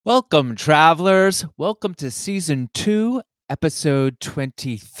Welcome, travelers. Welcome to season 2, episode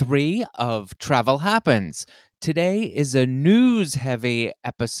 23 of Travel Happens. Today is a news heavy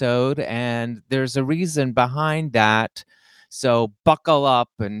episode, and there's a reason behind that. So, buckle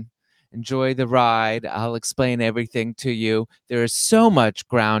up and enjoy the ride. I'll explain everything to you. There is so much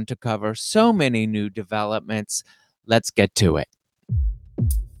ground to cover, so many new developments. Let's get to it.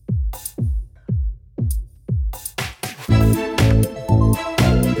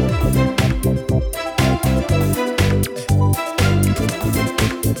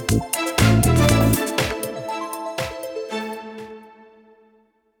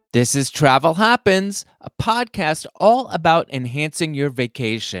 This is Travel Happens, a podcast all about enhancing your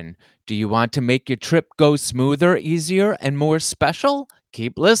vacation. Do you want to make your trip go smoother, easier, and more special?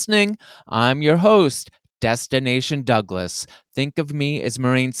 Keep listening. I'm your host, Destination Douglas. Think of me as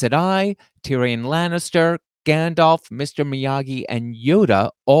Marine Sedai, Tyrion Lannister, Gandalf, Mr. Miyagi, and Yoda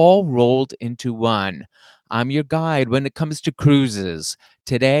all rolled into one. I'm your guide when it comes to cruises.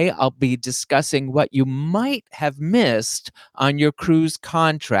 Today, I'll be discussing what you might have missed on your cruise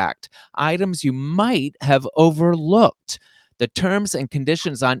contract, items you might have overlooked. The terms and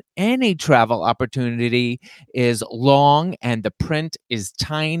conditions on any travel opportunity is long and the print is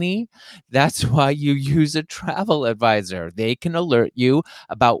tiny. That's why you use a travel advisor. They can alert you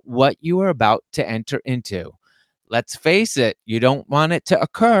about what you are about to enter into. Let's face it, you don't want it to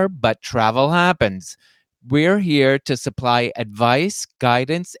occur, but travel happens. We're here to supply advice,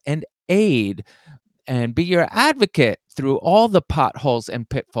 guidance, and aid and be your advocate through all the potholes and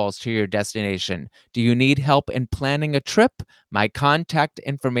pitfalls to your destination. Do you need help in planning a trip? My contact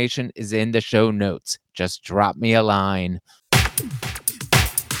information is in the show notes. Just drop me a line.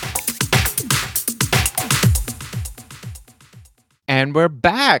 And we're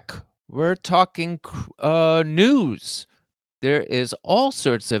back. We're talking news. There is all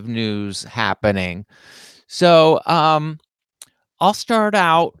sorts of news happening. So I'll start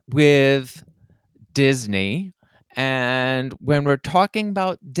out with Disney. And when we're talking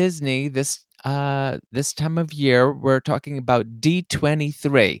about Disney this time of year, we're talking about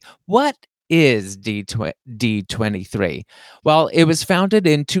D23. What is D23? Well, it was founded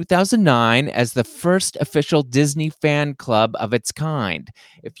in 2009 as the first official Disney fan club of its kind.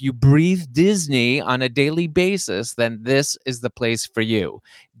 If you breathe Disney on a daily basis, then this is the place for you.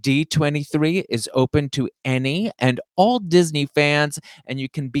 D23 is open to any and all Disney fans, and you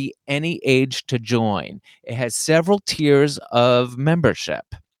can be any age to join. It has several tiers of membership.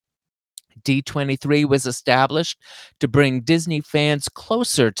 D23 was established to bring Disney fans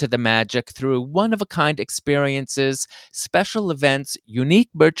closer to the magic through one of a kind experiences, special events, unique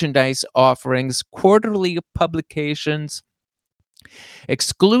merchandise offerings, quarterly publications,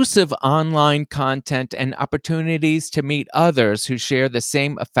 exclusive online content, and opportunities to meet others who share the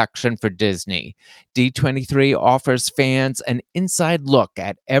same affection for Disney. D23 offers fans an inside look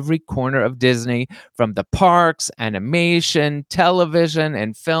at every corner of Disney, from the parks, animation, television,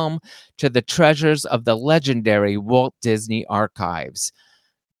 and film to the treasures of the legendary Walt Disney Archives.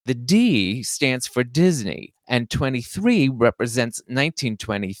 The D stands for Disney, and 23 represents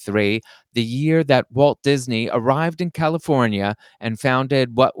 1923, the year that Walt Disney arrived in California and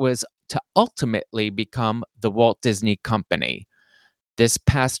founded what was to ultimately become the Walt Disney Company. This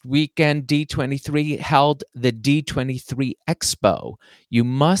past weekend, D23 held the D23 Expo. You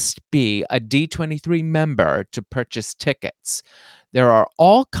must be a D23 member to purchase tickets. There are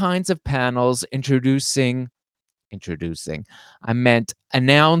all kinds of panels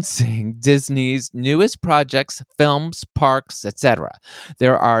announcing Disney's newest projects, films, parks, etc.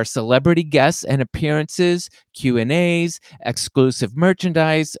 There are celebrity guests and appearances, Q&As, exclusive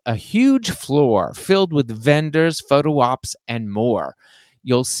merchandise, a huge floor filled with vendors, photo ops, and more.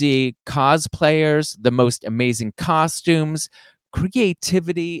 You'll see cosplayers, the most amazing costumes,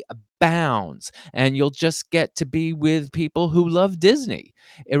 creativity abounds, and you'll just get to be with people who love Disney.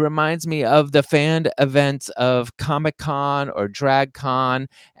 It reminds me of the fan events of Comic Con or Drag Con,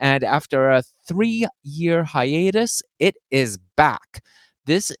 and after a 3-year hiatus, it is back.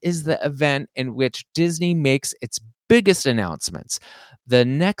 This is the event in which Disney makes its biggest announcements. The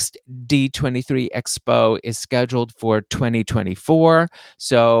next D23 Expo is scheduled for 2024.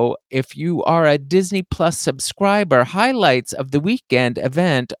 So if you are a Disney Plus subscriber, highlights of the weekend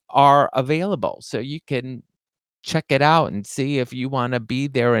event are available. So you can check it out and see if you want to be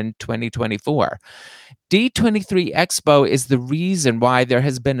there in 2024. D23 Expo is the reason why there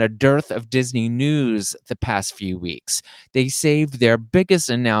has been a dearth of Disney news the past few weeks. They saved their biggest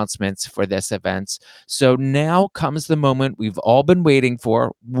announcements for this event. So now comes the moment we've all been waiting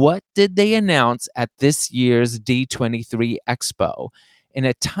for. What did they announce at this year's D23 Expo? In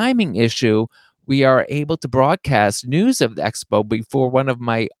a timing issue, we are able to broadcast news of the expo before one of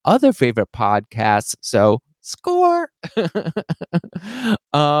my other favorite podcasts. So, score.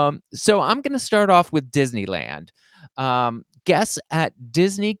 So I'm going to start off with Disneyland. Guests at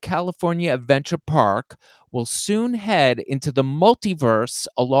Disney California Adventure Park will soon head into the multiverse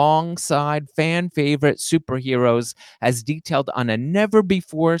alongside fan favorite superheroes, as detailed on a never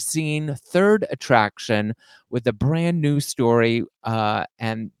before seen third attraction with a brand new story.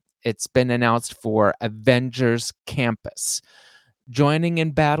 And it's been announced for Avengers Campus. Joining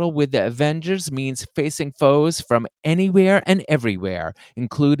in battle with the Avengers means facing foes from anywhere and everywhere,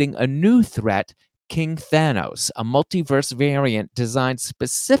 including a new threat, King Thanos, a multiverse variant designed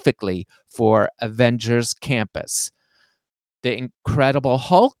specifically for Avengers Campus. The Incredible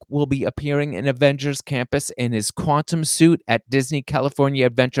Hulk will be appearing in Avengers Campus in his quantum suit at Disney California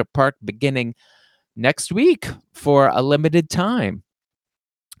Adventure Park beginning next week for a limited time.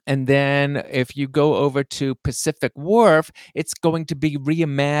 And then if you go over to Pacific Wharf, it's going to be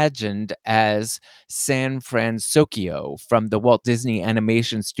reimagined as San Francisco from the Walt Disney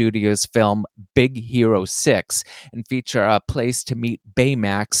Animation Studios film Big Hero 6 and feature a place to meet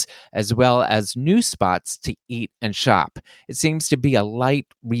Baymax as well as new spots to eat and shop. It seems to be a light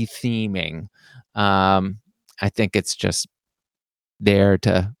retheming. I think it's just there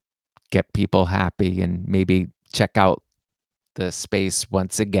to get people happy and maybe check out the space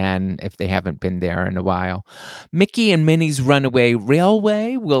once again if they haven't been there in a while. Mickey and Minnie's Runaway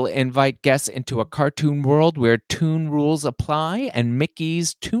Railway will invite guests into a cartoon world where toon rules apply, and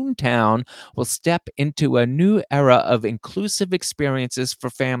Mickey's Toontown will step into a new era of inclusive experiences for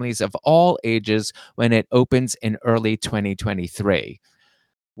families of all ages when it opens in early 2023.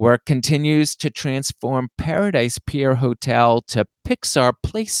 Work continues to transform Paradise Pier Hotel to Pixar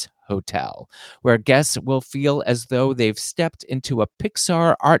Place Hotel, where guests will feel as though they've stepped into a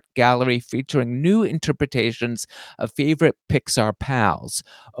Pixar art gallery featuring new interpretations of favorite Pixar pals.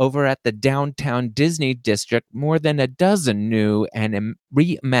 Over at the downtown Disney district, more than a dozen new and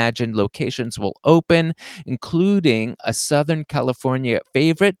reimagined locations will open, including a Southern California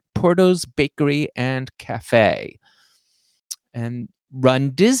favorite, Porto's Bakery and Cafe. And Run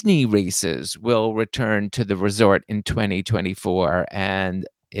Disney races will return to the resort in 2024. And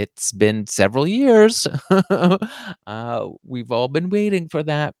it's been several years. We've all been waiting for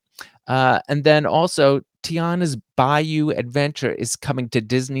that. And then also, Tiana's Bayou Adventure is coming to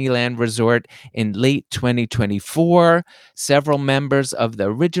Disneyland Resort in late 2024. Several members of the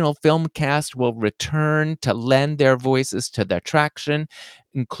original film cast will return to lend their voices to the attraction,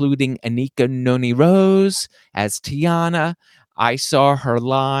 including Anika Noni Rose as Tiana. I saw her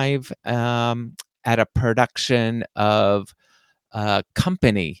live at a production of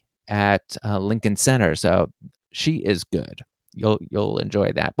Company at Lincoln Center. So she is good. You'll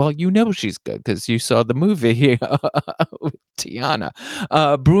enjoy that. Well, you know she's good because you saw the movie with Tiana.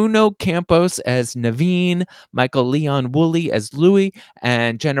 Bruno Campos as Naveen, Michael Leon Woolley as Louie,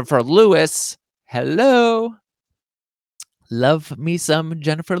 and Jennifer Lewis. Hello. Love me some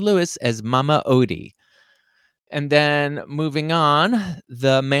Jennifer Lewis as Mama Odie. And then moving on,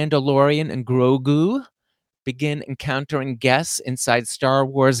 the Mandalorian and Grogu begin encountering guests inside Star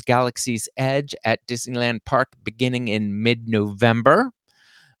Wars Galaxy's Edge at Disneyland Park beginning in mid-November.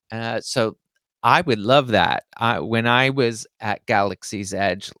 So I would love that. When I was at Galaxy's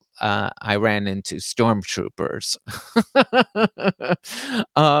Edge, I ran into stormtroopers.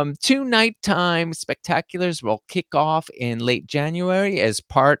 Two nighttime spectaculars will kick off in late January as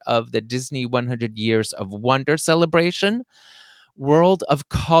part of the Disney 100 Years of Wonder celebration. World of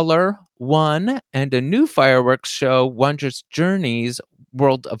Color 1 and a new fireworks show, Wondrous Journeys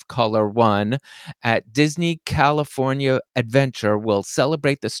World of Color 1 at Disney California Adventure will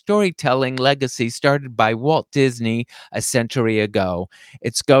celebrate the storytelling legacy started by Walt Disney a century ago.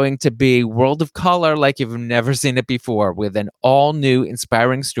 It's going to be World of Color like you've never seen it before, with an all-new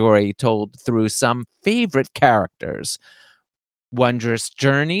inspiring story told through some favorite characters. Wondrous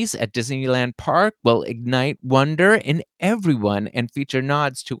Journeys at Disneyland Park will ignite wonder in everyone and feature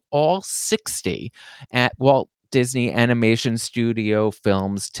nods to all 60 at Walt Disney Animation Studio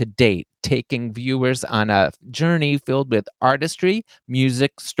films to date, taking viewers on a journey filled with artistry,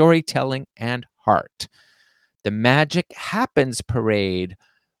 music, storytelling, and heart. The Magic Happens Parade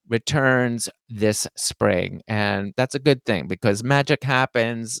returns this spring, and that's a good thing because Magic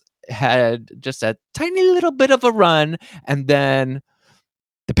Happens had just a tiny little bit of a run, and then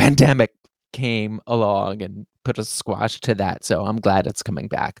the pandemic came along and put a squash to that. So I'm glad it's coming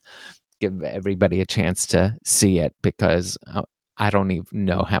back. Give everybody a chance to see it because I don't even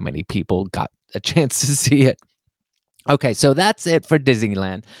know how many people got a chance to see it. Okay, so that's it for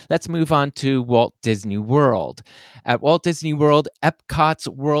Disneyland. Let's move on to Walt Disney World. At Walt Disney World, Epcot's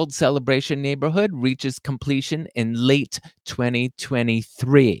World Celebration neighborhood reaches completion in late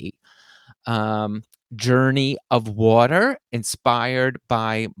 2023. Um, Journey of Water, inspired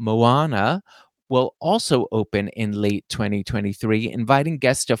by Moana, will also open in late 2023, inviting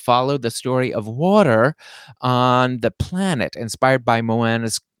guests to follow the story of water on the planet, inspired by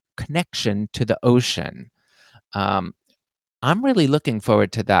Moana's connection to the ocean. Um, I'm really looking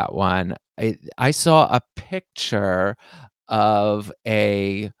forward to that one. I saw a picture of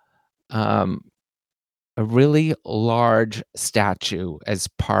um, a really large statue as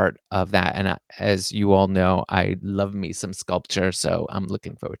part of that, and as you all know, I love me some sculpture, so I'm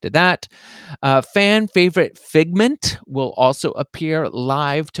looking forward to that. Fan favorite Figment will also appear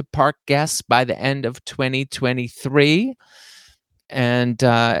live to park guests by the end of 2023. And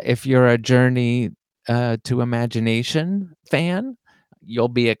if you're a Journey to Imagination fan, you'll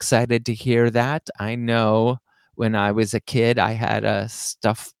be excited to hear that. I know when I was a kid, I had a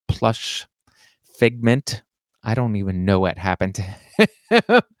stuffed plush Figment. I don't even know what happened to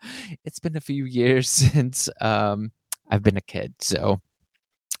him. It's been a few years since I've been a kid, so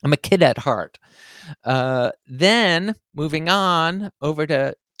I'm a kid at heart. Then moving on over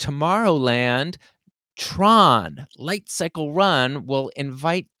to Tomorrowland, Tron Light Cycle Run will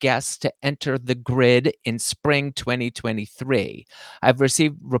invite guests to enter the grid in spring 2023. I've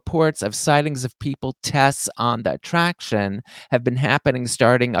received reports of sightings of people. Tests on the attraction have been happening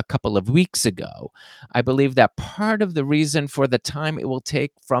starting a couple of weeks ago. I believe that part of the reason for the time it will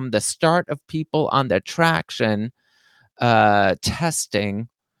take from the start of people on the attraction testing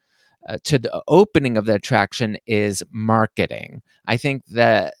to the opening of the attraction is marketing. I think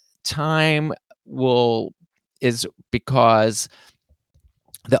that time will is because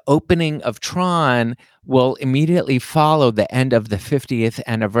the opening of Tron will immediately follow the end of the 50th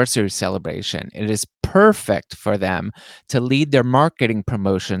anniversary celebration. It is perfect for them to lead their marketing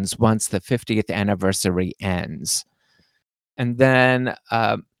promotions once the 50th anniversary ends. And then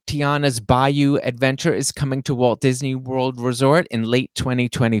Tiana's Bayou Adventure is coming to Walt Disney World Resort in late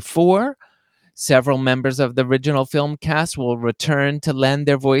 2024. Several members of the original film cast will return to lend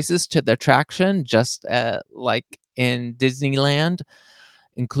their voices to the attraction, just like in Disneyland,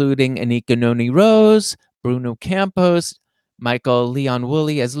 including Anika Noni Rose, Bruno Campos, Michael Leon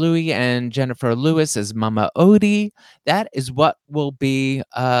Woolley as Louie, and Jennifer Lewis as Mama Odie. That is what will be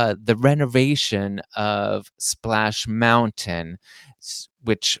the renovation of Splash Mountain,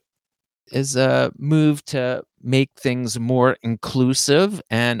 which is a move to make things more inclusive,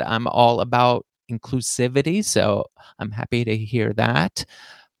 and I'm all about inclusivity, so I'm happy to hear that.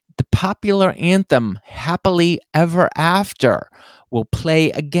 The popular anthem Happily Ever After will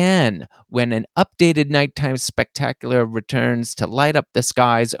play again when an updated nighttime spectacular returns to light up the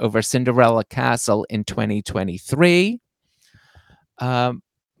skies over Cinderella Castle in 2023. Um,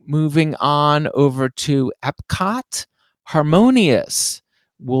 Moving on over to Epcot, Harmonious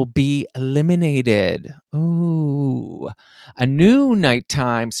will be eliminated. Ooh, a new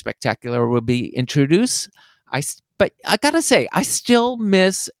nighttime spectacular will be introduced. But I gotta say, I still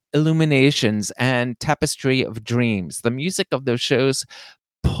miss Illuminations and Tapestry of Dreams. The music of those shows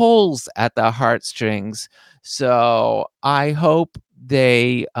pulls at the heartstrings. So I hope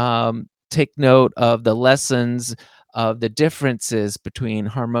they take note of the lessons of the differences between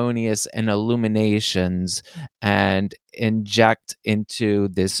Harmonious and Illuminations and inject into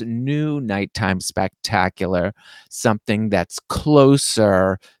this new nighttime spectacular something that's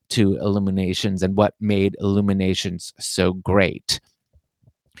closer to Illuminations and what made Illuminations so great.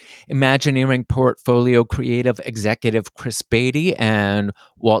 Imagineering portfolio creative executive Chris Beatty and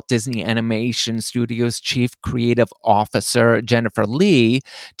Walt Disney Animation Studios Chief Creative Officer Jennifer Lee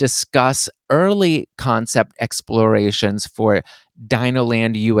discuss early concept explorations for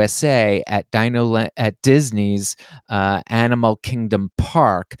Dinoland USA at Disney's Animal Kingdom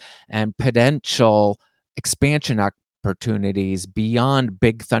Park and potential expansion opportunities beyond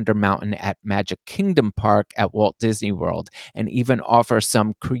Big Thunder Mountain at Magic Kingdom Park at Walt Disney World, and even offer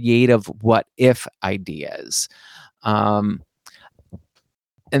some creative what if ideas. Um,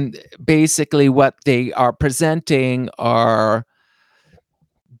 and basically, what they are presenting are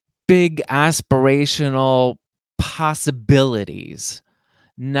big aspirational possibilities.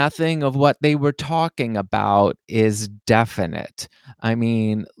 Nothing of what they were talking about is definite. I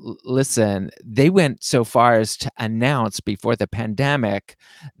mean, listen, they went so far as to announce before the pandemic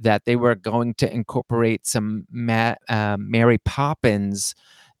that they were going to incorporate some Mary Poppins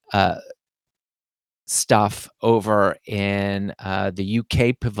uh, stuff over in the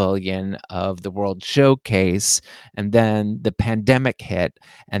UK pavilion of the World Showcase, and then the pandemic hit,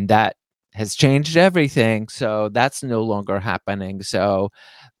 and that has changed everything. So that's no longer happening. So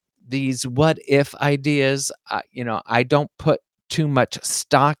these what if ideas, I don't put too much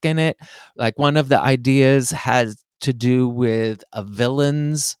stock in it. Like one of the ideas has to do with a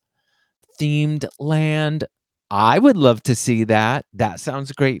villains themed land. I would love to see that. That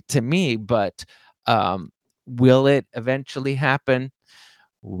sounds great to me, but will it eventually happen?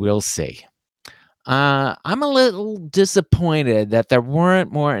 We'll see. I'm a little disappointed that there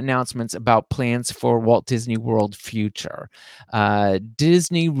weren't more announcements about plans for Walt Disney World future.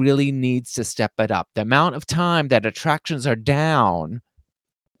 Disney really needs to step it up. The amount of time that attractions are down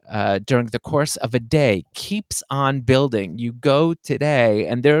during the course of a day keeps on building. You go today,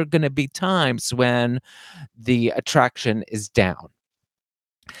 and there are going to be times when the attraction is down.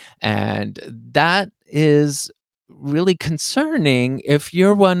 And that is really concerning if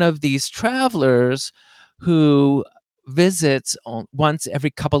you're one of these travelers who visits once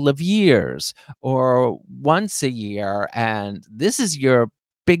every couple of years or once a year, and this is your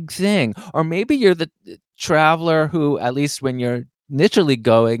big thing. Or maybe you're the traveler who, at least when you're initially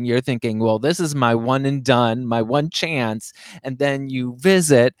going, you're thinking, well, this is my one and done, my one chance. And then you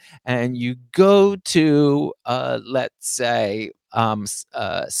visit and you go to, let's say,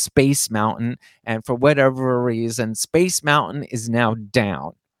 Space Mountain, and for whatever reason, Space Mountain is now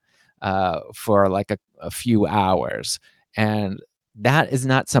down for like a few hours, and that is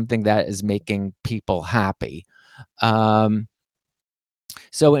not something that is making people happy. Um,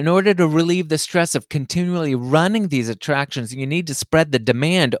 so, in order to relieve the stress of continually running these attractions, you need to spread the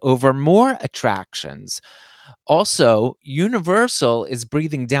demand over more attractions. Also, Universal is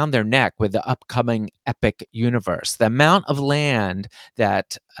breathing down their neck with the upcoming Epic Universe. The amount of land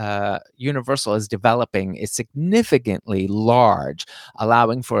that Universal is developing is significantly large,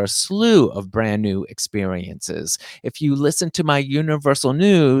 allowing for a slew of brand new experiences. If you listen to my Universal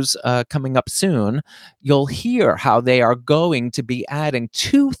news coming up soon, you'll hear how they are going to be adding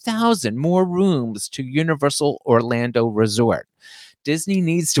 2,000 more rooms to Universal Orlando Resort. Disney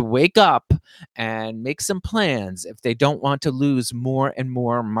needs to wake up and make some plans if they don't want to lose more and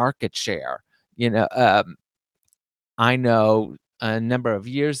more market share. You know, I know a number of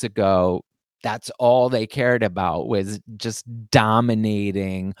years ago, that's all they cared about was just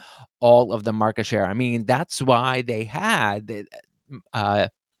dominating all of the market share. I mean, that's why they had the uh,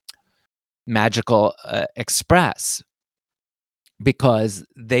 Magical Express, because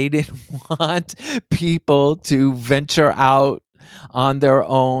they didn't want people to venture out on their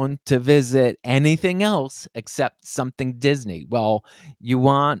own to visit anything else except something Disney. Well, you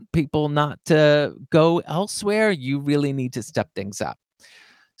want people not to go elsewhere, you really need to step things up.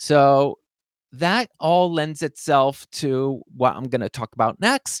 So that all lends itself to what I'm going to talk about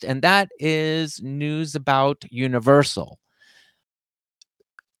next, and that is news about Universal.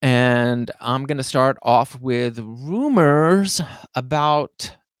 And I'm going to start off with rumors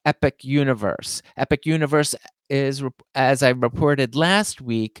about Epic Universe. Epic Universe is, as I reported last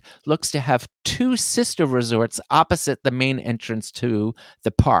week, looks to have two sister resorts opposite the main entrance to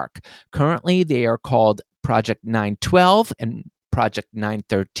the park. Currently, they are called Project 912 and Project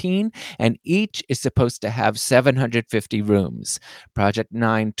 913, and each is supposed to have 750 rooms. Project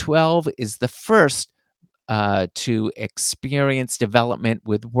 912 is the first to experience development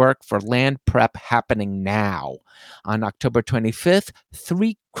with work for land prep happening now. On October 25th,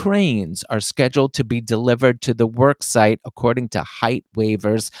 3 cranes are scheduled to be delivered to the work site according to height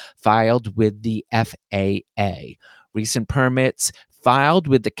waivers filed with the FAA. Recent permits filed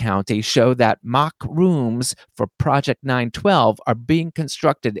with the county show that mock rooms for Project 912 are being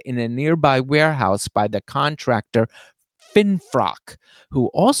constructed in a nearby warehouse by the contractor Finfrock, who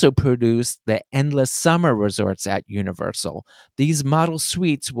also produced the Endless Summer resorts at Universal. These model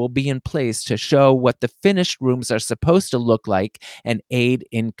suites will be in place to show what the finished rooms are supposed to look like and aid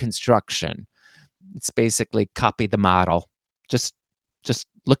in construction. It's basically copy the model. Just just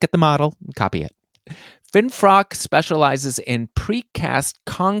look at the model and copy it. Finfrock specializes in precast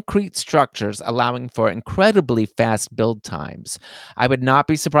concrete structures, allowing for incredibly fast build times. I would not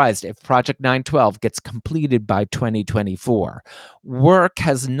be surprised if Project 912 gets completed by 2024. Work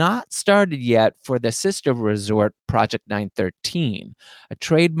has not started yet for the sister resort, Project 913. A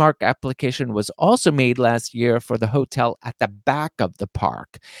trademark application was also made last year for the hotel at the back of the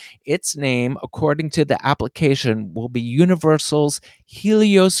park. Its name, according to the application, will be Universal's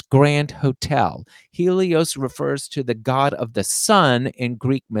Helios Grand Hotel. Helios refers to the god of the sun in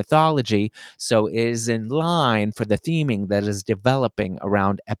Greek mythology, so it is in line for the theming that is developing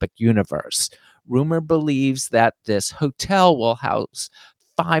around Epic Universe. Rumor believes that this hotel will house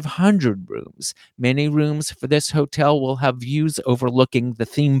 500 rooms. Many rooms for this hotel will have views overlooking the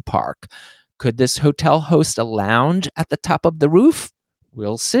theme park. Could this hotel host a lounge at the top of the roof?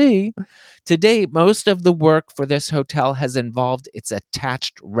 We'll see. To date, most of the work for this hotel has involved its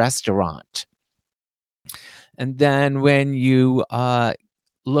attached restaurant. And then when you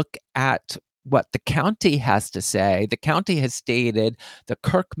look at what the county has to say, the county has stated the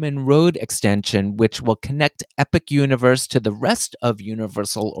Kirkman Road extension, which will connect Epic Universe to the rest of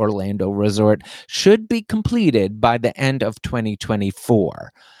Universal Orlando Resort, should be completed by the end of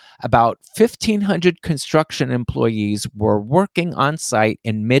 2024. About 1,500 construction employees were working on site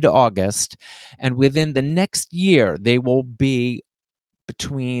in mid August, and within the next year, they will be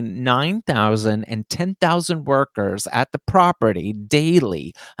between 9,000 and 10,000 workers at the property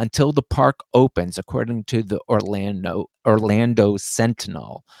daily until the park opens, according to the Orlando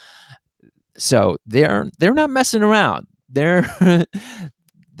Sentinel. So they're not messing around.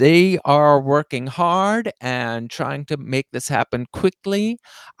 They are working hard and trying to make this happen quickly.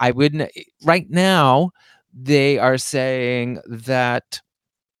 I wouldn't right now. They are saying that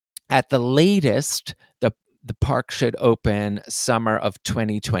at the latest, the park should open summer of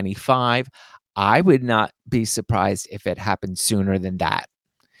 2025. I would not be surprised if it happened sooner than that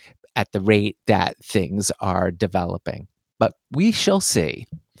at the rate that things are developing. But we shall see.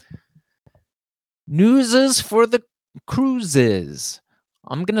 Newses for the cruises.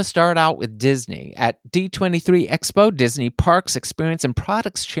 I'm going to start out with Disney. At D23 Expo, Disney Parks Experience and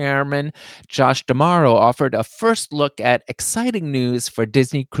Products Chairman Josh D'Amaro offered a first look at exciting news for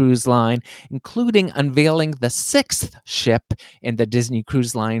Disney Cruise Line, including unveiling the sixth ship in the Disney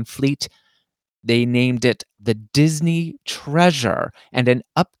Cruise Line fleet. They named it the Disney Treasure, and an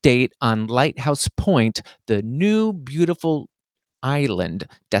update on Lighthouse Point, the new beautiful island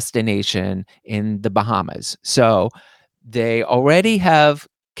destination in the Bahamas. So they already have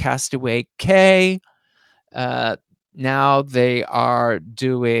Castaway Cay. Now they are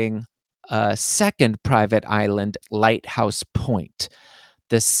doing a second private island, Lighthouse Point.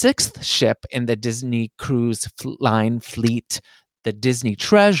 The sixth ship in the Disney Cruise Line fleet, the Disney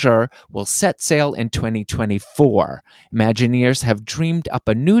Treasure, will set sail in 2024. Imagineers have dreamed up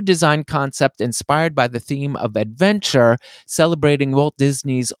a new design concept inspired by the theme of adventure, celebrating Walt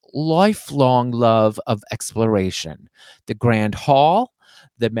Disney's lifelong love of exploration. The Grand Hall,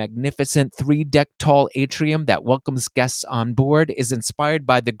 the magnificent 3-deck tall atrium that welcomes guests on board, is inspired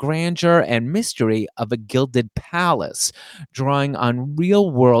by the grandeur and mystery of a gilded palace, drawing on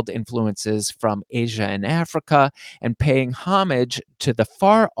real-world influences from Asia and Africa and paying homage to the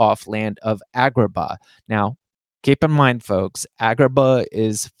far-off land of Agrabah. Now, keep in mind, folks, Agrabah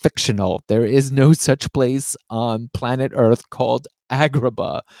is fictional. There is no such place on planet Earth called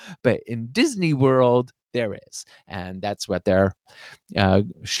Agrabah, but in Disney World, there is, and that's what they're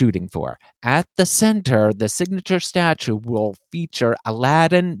shooting for. At the center, the signature statue will feature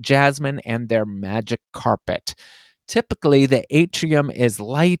Aladdin, Jasmine, and their magic carpet. Typically, the atrium is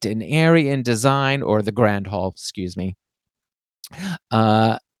light and airy in design, or the Grand Hall, excuse me.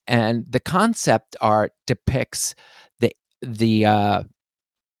 And the concept art depicts the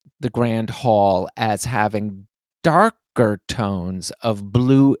Grand Hall as having darker tones of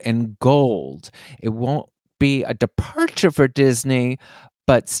blue and gold. It won't be a departure for Disney,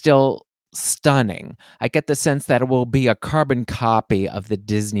 but still stunning. I get the sense that it will be a carbon copy of the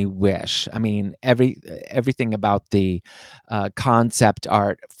Disney Wish. I mean, everything about the concept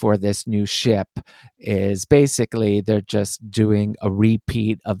art for this new ship is basically they're just doing a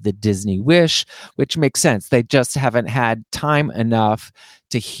repeat of the Disney Wish, which makes sense. They just haven't had time enough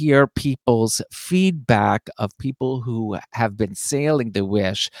to hear people's feedback of people who have been sailing the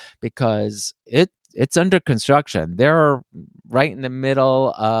Wish, because it's under construction. They're right in the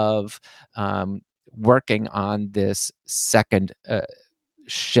middle of working on this second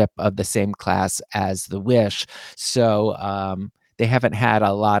ship of the same class as the Wish. So they haven't had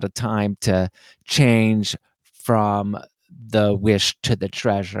a lot of time to change from the Wish to the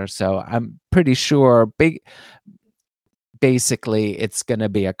Treasure. So I'm pretty sure basically it's going to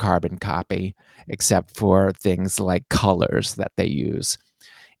be a carbon copy, except for things like colors that they use.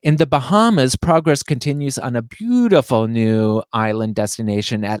 In the Bahamas, progress continues on a beautiful new island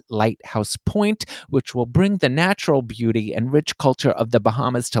destination at Lighthouse Point, which will bring the natural beauty and rich culture of the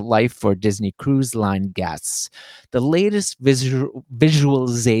Bahamas to life for Disney Cruise Line guests. The latest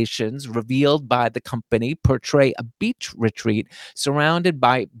visualizations revealed by the company portray a beach retreat surrounded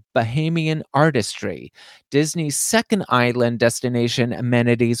by Bahamian artistry. Disney's second island destination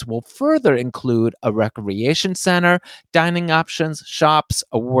amenities will further include a recreation center, dining options, shops,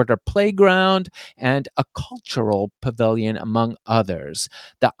 a underwater playground, and a cultural pavilion, among others.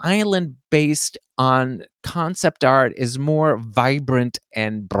 The island, based on concept art, is more vibrant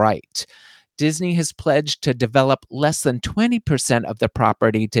and bright. Disney has pledged to develop less than 20% of the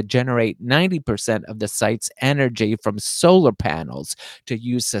property to generate 90% of the site's energy from solar panels, to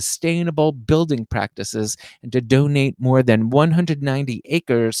use sustainable building practices, and to donate more than 190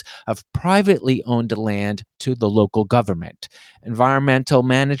 acres of privately owned land to the local government. Environmental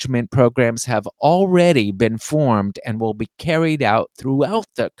management programs have already been formed and will be carried out throughout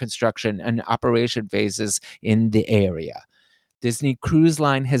the construction and operation phases in the area. Disney Cruise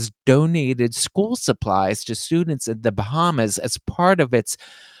Line has donated school supplies to students in the Bahamas as part of its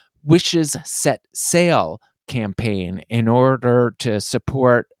Wishes Set Sail campaign in order to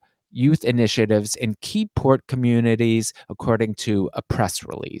support youth initiatives in key port communities, according to a press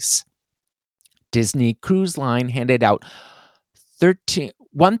release. Disney Cruise Line handed out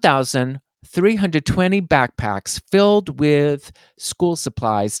 1,320 backpacks filled with school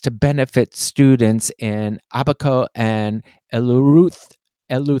supplies to benefit students in Abaco and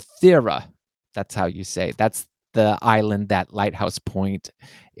Eleuthera. That's how you say. That's the island that Lighthouse Point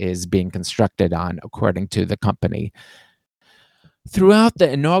is being constructed on, according to the company. Throughout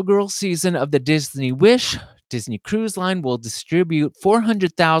the inaugural season of the Disney Wish, Disney Cruise Line will distribute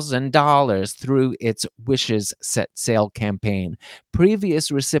 $400,000 through its Wishes Set Sail campaign. Previous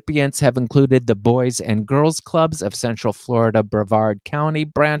recipients have included the Boys and Girls Clubs of Central Florida Brevard County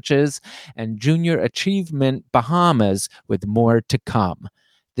branches and Junior Achievement Bahamas, with more to come.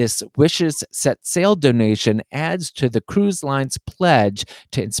 This Wishes Set Sail donation adds to the cruise line's pledge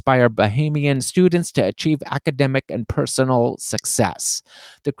to inspire Bahamian students to achieve academic and personal success.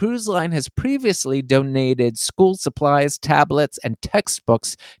 The cruise line has previously donated school supplies, tablets, and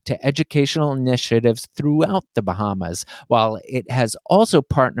textbooks to educational initiatives throughout the Bahamas, while it has also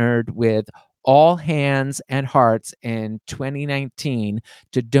partnered with All Hands and Hearts in 2019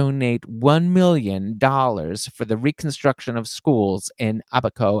 to donate $1 million for the reconstruction of schools in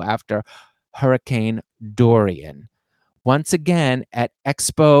Abaco after Hurricane Dorian. Once again, at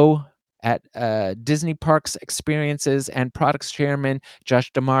Expo, at Disney Parks Experiences and Products Chairman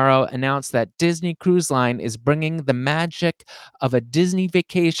Josh D'Amaro announced that Disney Cruise Line is bringing the magic of a Disney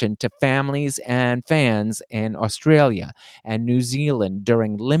vacation to families and fans in Australia and New Zealand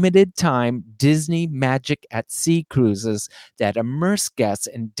during limited time Disney Magic at Sea cruises that immerse guests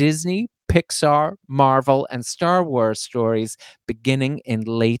in Disney, Pixar, Marvel, and Star Wars stories beginning in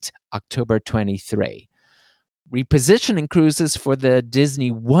late October 23. Repositioning cruises for the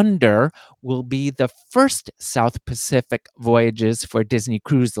Disney Wonder will be the first South Pacific voyages for Disney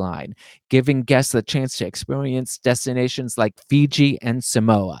Cruise Line, giving guests the chance to experience destinations like Fiji and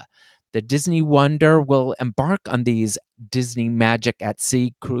Samoa. The Disney Wonder will embark on these Disney Magic at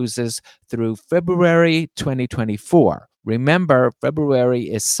Sea cruises through February 2024. Remember, February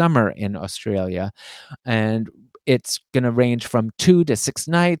is summer in Australia, and it's going to range from 2 to 6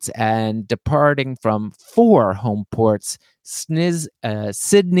 nights and departing from 4 home ports: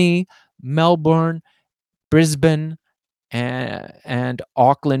 Sydney, Melbourne, Brisbane, and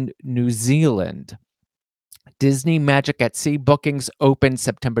Auckland, New Zealand. Disney Magic at Sea bookings open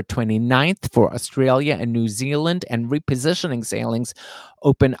September 29th for Australia and New Zealand, and repositioning sailings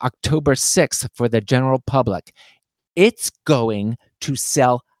open October 6th for the general public. It's going to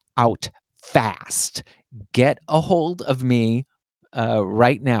sell out fast. Get a hold of me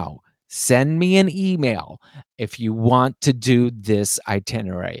right now. Send me an email if you want to do this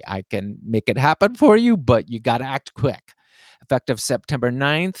itinerary. I can make it happen for you, but you got to act quick. Effective September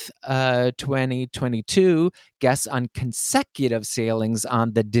 9th, 2022, guests on consecutive sailings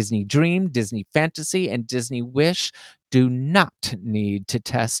on the Disney Dream, Disney Fantasy, and Disney Wish do not need to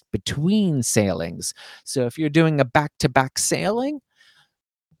test between sailings. So if you're doing a back-to-back sailing,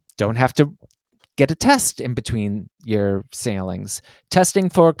 don't have to get a test in between your sailings. Testing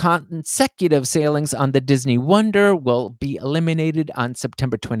for consecutive sailings on the Disney Wonder will be eliminated on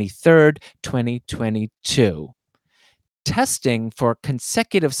September 23rd, 2022. Testing for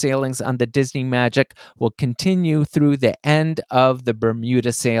consecutive sailings on the Disney Magic will continue through the end of the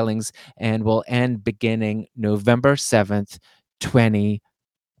Bermuda sailings and will end beginning November 7th,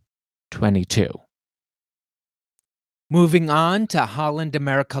 2022. Moving on to Holland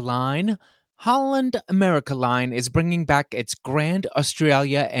America Line. Holland America Line is bringing back its Grand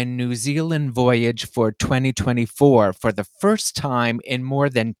Australia and New Zealand voyage for 2024 for the first time in more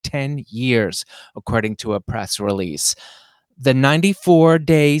than 10 years, according to a press release. The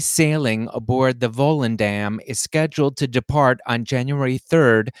 94-day sailing aboard the Volendam is scheduled to depart on January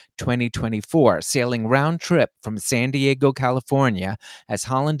 3rd, 2024, sailing round trip from San Diego, California, as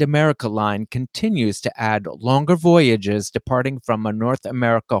Holland America Line continues to add longer voyages departing from a North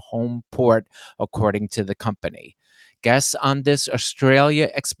America home port, according to the company. Guests on this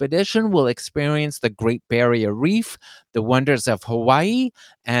Australia expedition will experience the Great Barrier Reef, the wonders of Hawaii,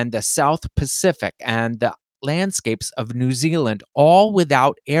 and the South Pacific, and the landscapes of New Zealand, all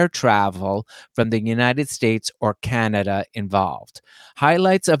without air travel from the United States or Canada involved.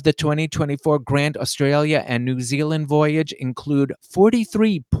 Highlights of the 2024 Grand Australia and New Zealand voyage include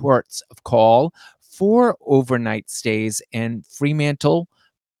 43 ports of call, 4 overnight stays in Fremantle,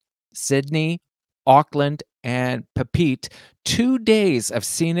 Sydney, Auckland, and Papeete, 2 days of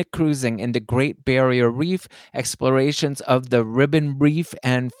scenic cruising in the Great Barrier Reef, explorations of the Ribbon Reef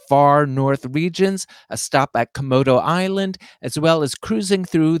and far north regions, a stop at Komodo Island, as well as cruising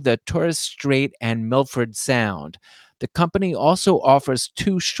through the Torres Strait and Milford Sound. The company also offers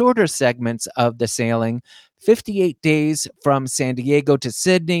 2 shorter segments of the sailing, 58 days from San Diego to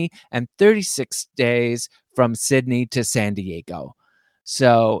Sydney and 36 days from Sydney to San Diego.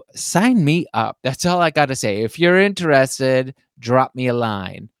 So sign me up. That's all I got to say. If you're interested, drop me a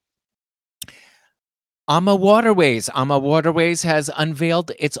line. Ama Waterways has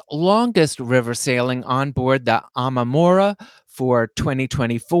unveiled its longest river sailing on board the Amamora for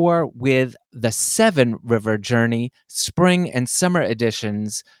 2024 with the 7 River Journey spring and summer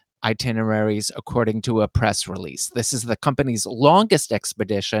editions itineraries, according to a press release. This is the company's longest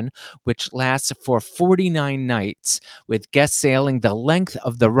expedition, which lasts for 49 nights, with guests sailing the length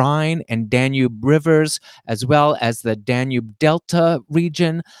of the Rhine and Danube rivers, as well as the Danube Delta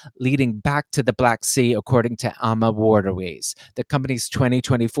region, leading back to the Black Sea, according to AMA Waterways. The company's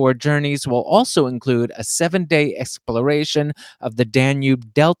 2024 journeys will also include a 7-day exploration of the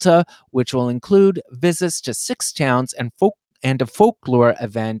Danube Delta, which will include visits to 6 towns and a folklore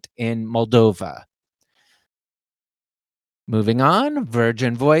event in Moldova. Moving on,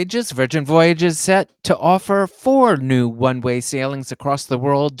 Virgin Voyages. Virgin Voyages set to offer 4 new one-way sailings across the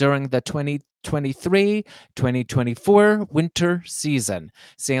world during the 2023-2024 winter season.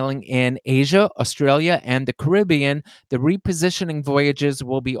 Sailing in Asia, Australia, and the Caribbean, the repositioning voyages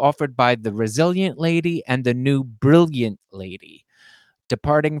will be offered by the Resilient Lady and the New Brilliant Lady.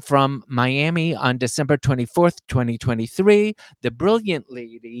 Departing from Miami on December 24th, 2023, the Brilliant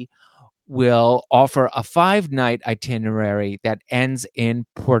Lady will offer a 5-night itinerary that ends in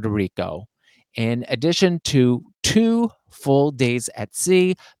Puerto Rico. In addition to 2 full days at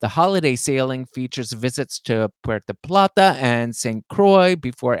sea, the holiday sailing features visits to Puerto Plata and St. Croix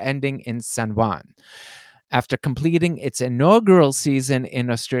before ending in San Juan. After completing its inaugural season in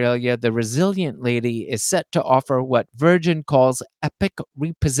Australia, the Resilient Lady is set to offer what Virgin calls epic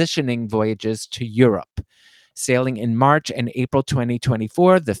repositioning voyages to Europe. Sailing in March and April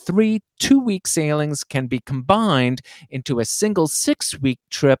 2024, the 3 2-week sailings can be combined into a single 6-week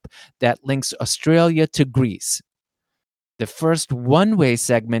trip that links Australia to Greece. The first one-way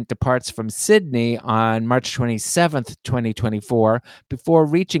segment departs from Sydney on March 27th, 2024, before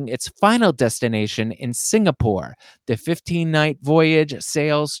reaching its final destination in Singapore. The 15-night voyage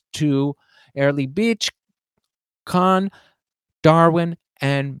sails to Airlie Beach, Cannes, Darwin,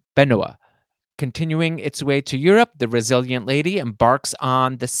 and Benoit. Continuing its way to Europe, the Resilient Lady embarks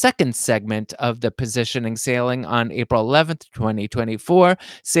on the second segment of the positioning sailing on April 11th, 2024,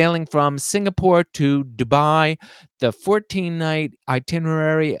 sailing from Singapore to Dubai. The 14-night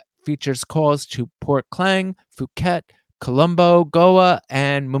itinerary features calls to Port Klang, Phuket, Colombo, Goa,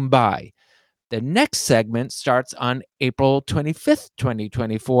 and Mumbai. The next segment starts on April 25th,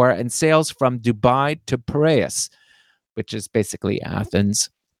 2024, and sails from Dubai to Piraeus, which is basically Athens.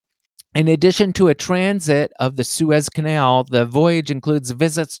 In addition to a transit of the Suez Canal, the voyage includes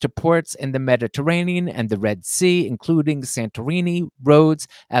visits to ports in the Mediterranean and the Red Sea, including Santorini, Rhodes,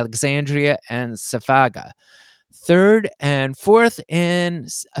 Alexandria, and Safaga. Third and fourth in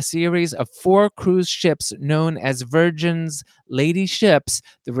a series of 4 cruise ships known as Virgin's Lady Ships,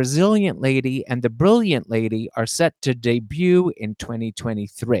 the Resilient Lady and the Brilliant Lady are set to debut in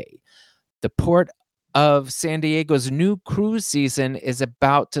 2023. The port of San Diego's new cruise season is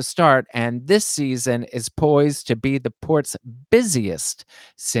about to start, and this season is poised to be the port's busiest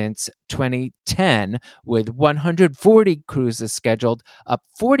since 2010, with 140 cruises scheduled, up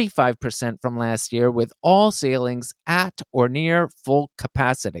 45% from last year, with all sailings at or near full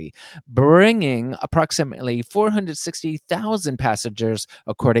capacity, bringing approximately 460,000 passengers,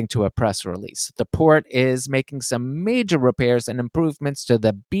 according to a press release. The port is making some major repairs and improvements to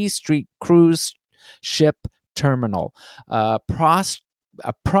the B Street cruise ship terminal.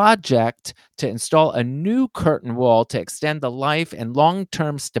 A project to install a new curtain wall to extend the life and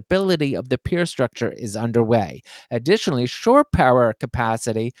long-term stability of the pier structure is underway. Additionally, shore power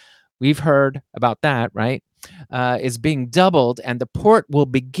capacity, we've heard about that, right? Is being doubled, and the port will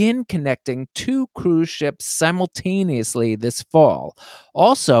begin connecting two cruise ships simultaneously this fall.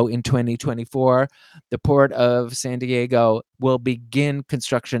 Also, in 2024, the Port of San Diego will begin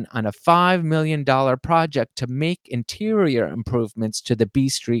construction on a $5 million project to make interior improvements to the B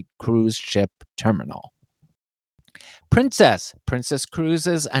Street cruise ship terminal. Princess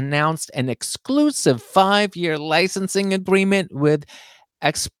Cruises announced an exclusive 5-year licensing agreement with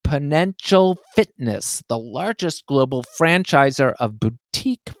Exponential Fitness, the largest global franchisor of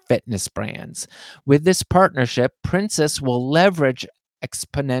boutique fitness brands. With this partnership, Princess will leverage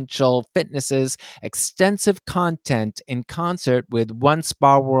Exponential Fitness's extensive content in concert with One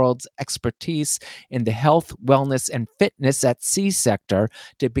Spa World's expertise in the health, wellness, and fitness at sea sector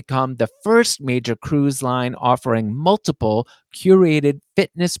to become the first major cruise line offering multiple curated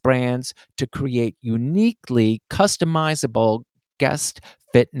fitness brands to create uniquely customizable guest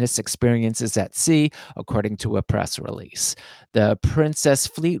fitness experiences at sea, according to a press release. The Princess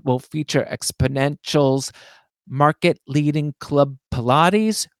Fleet will feature Exponential's market leading Club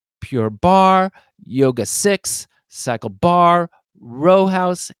Pilates, Pure Bar, Yoga 6, Cycle Bar, Row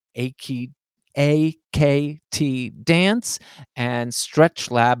House, AKT Dance, and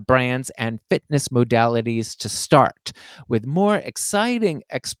Stretch Lab brands and fitness modalities to start, with more exciting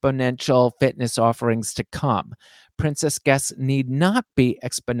exponential fitness offerings to come. Princess guests need not be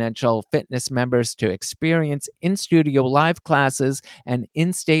Exponential Fitness members to experience in studio live classes and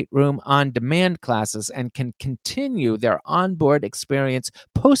in stateroom on demand classes, and can continue their onboard experience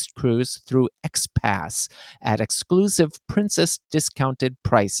post cruise through XPass at exclusive Princess discounted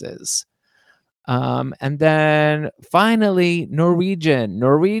prices. And then finally,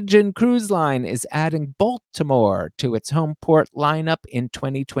 Norwegian Cruise Line is adding Baltimore to its home port lineup in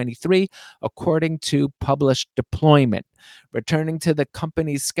 2023, according to published deployment. Returning to the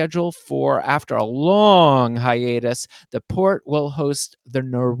company's schedule for after a long hiatus, the port will host the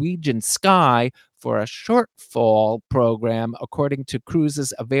Norwegian Sky for a short fall program, according to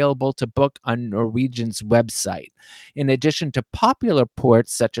cruises available to book on Norwegian's website. In addition to popular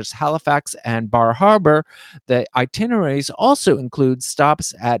ports such as Halifax and Bar Harbor, the itineraries also include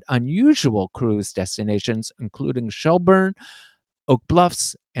stops at unusual cruise destinations, including Shelburne, Oak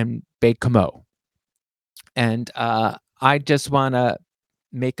Bluffs, and Baie-Comeau. And I just want to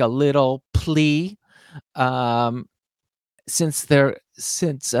make a little plea, since they're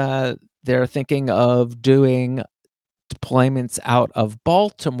thinking of doing deployments out of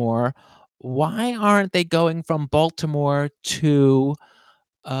Baltimore. Why aren't they going from Baltimore to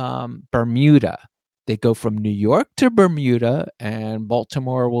Bermuda? They go from New York to Bermuda, and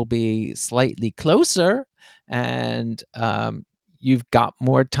Baltimore will be slightly closer, and you've got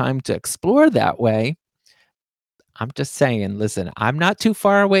more time to explore that way. I'm just saying, listen, I'm not too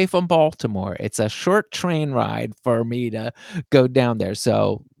far away from Baltimore. It's a short train ride for me to go down there.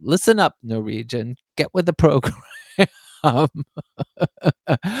 So listen up, Norwegian, get with the program.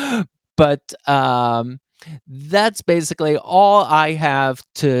 But that's basically all I have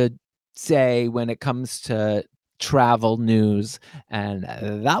to say when it comes to travel news. And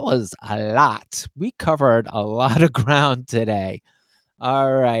that was a lot. We covered a lot of ground today.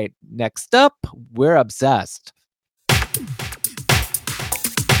 All right. Next up, we're obsessed.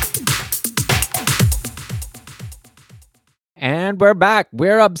 And we're back.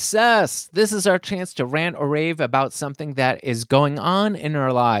 We're obsessed. This is our chance to rant or rave about something that is going on in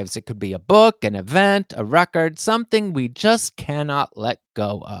our lives. It could be a book, an event, a record, something we just cannot let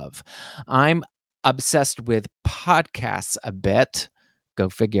go of. I'm obsessed with podcasts a bit. Go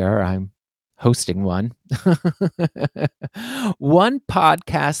figure, I'm hosting one. One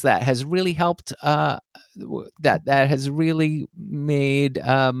podcast that has really helped, that has really made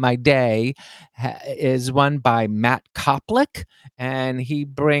my day is one by Matt Koplik, and he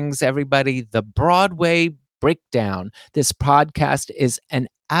brings everybody the Broadway Breakdown. This podcast is an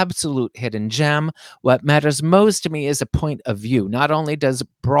absolute hidden gem. What matters most to me is a point of view. Not only does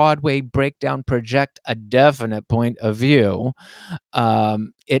Broadway Breakdown project a definite point of view,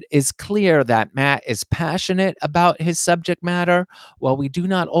 it is clear that Matt is passionate about his subject matter. While we do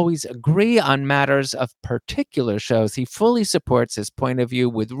not always agree on matters of particular shows, he fully supports his point of view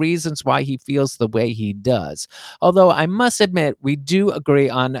with reasons why he feels the way he does. Although I must admit, we do agree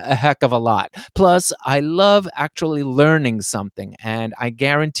on a heck of a lot. Plus, I love actually learning something, and I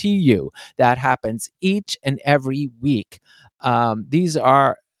guarantee you that happens each and every week. These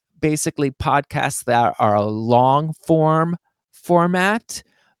are basically podcasts that are a long form format.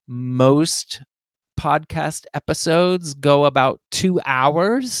 Most podcast episodes go about 2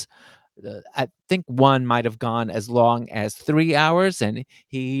 hours. I think one might have gone as long as 3 hours, and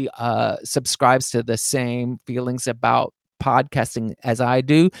he subscribes to the same feelings about podcasting as I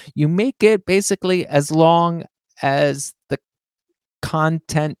do. You make it basically as long as the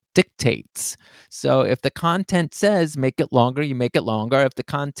content dictates. So if the content says make it longer, you make it longer. If the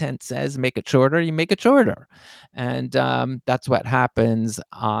content says make it shorter, you make it shorter. And that's what happens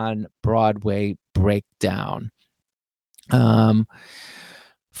on Broadway Breakdown. Um,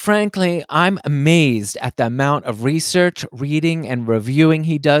 Frankly, I'm amazed at the amount of research, reading, and reviewing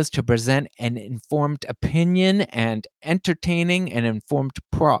he does to present an informed opinion and entertaining and informed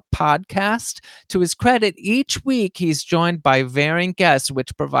podcast. To his credit, each week he's joined by varying guests,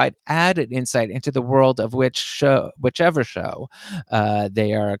 which provide added insight into the world of whichever show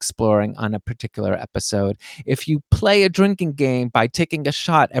they are exploring on a particular episode. If you play a drinking game by taking a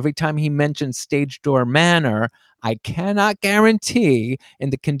shot every time he mentions Stage Door Manor, I cannot guarantee in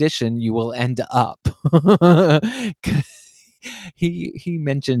the condition you will end up. He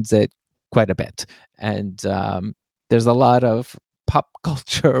mentions it quite a bit, and there's a lot of pop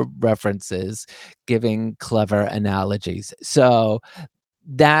culture references, giving clever analogies. So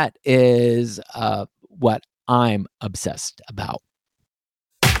that is what I'm obsessed about.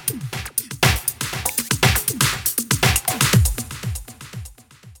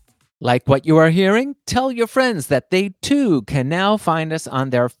 Like what you are hearing? Tell your friends that they too can now find us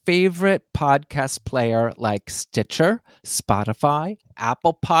on their favorite podcast player like Stitcher, Spotify,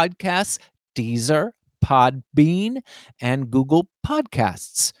 Apple Podcasts, Deezer, Podbean, and Google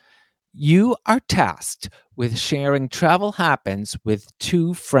Podcasts. You are tasked with sharing Travel Happens with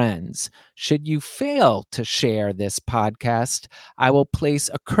two friends. Should you fail to share this podcast, I will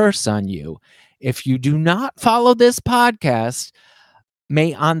place a curse on you. If you do not follow this podcast,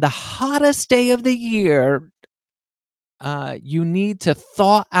 may on the hottest day of the year, you need to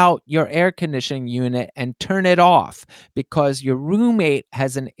thaw out your air conditioning unit and turn it off because your roommate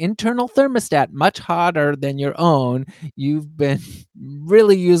has an internal thermostat much hotter than your own. You've been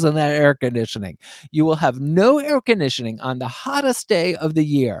really using that air conditioning. You will have no air conditioning on the hottest day of the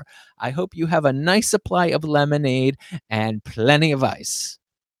year. I hope you have a nice supply of lemonade and plenty of ice.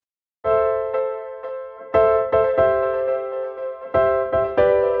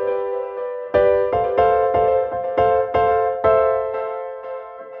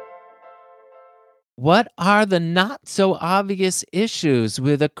 What are the not so obvious issues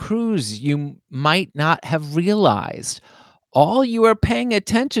with a cruise you might not have realized? All you are paying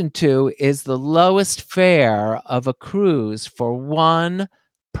attention to is the lowest fare of a cruise for one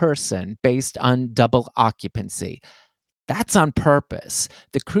person based on double occupancy. That's on purpose.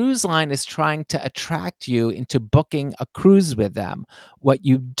 The cruise line is trying to attract you into booking a cruise with them. What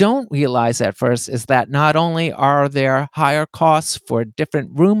you don't realize at first is that not only are there higher costs for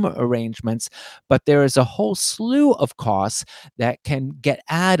different room arrangements, but there is a whole slew of costs that can get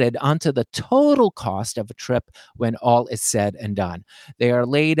added onto the total cost of a trip when all is said and done. They are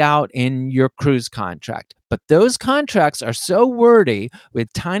laid out in your cruise contract. But those contracts are so wordy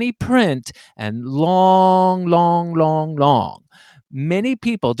with tiny print and long, long, long, long. Many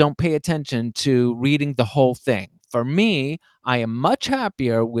people don't pay attention to reading the whole thing. For me, I am much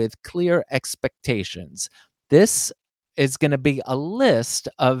happier with clear expectations. This is going to be a list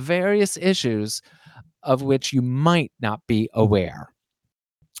of various issues of which you might not be aware.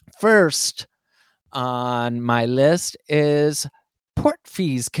 First on my list is port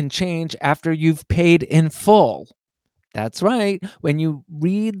fees can change after you've paid in full. That's right. When you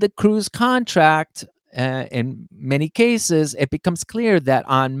read the cruise contract, in many cases, it becomes clear that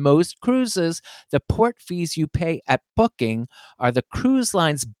on most cruises, the port fees you pay at booking are the cruise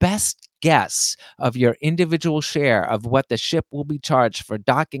line's best guess of your individual share of what the ship will be charged for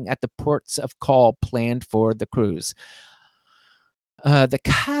docking at the ports of call planned for the cruise. The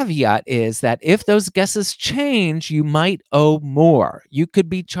caveat is that if those guesses change, you might owe more. You could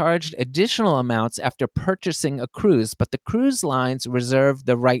be charged additional amounts after purchasing a cruise, but the cruise lines reserve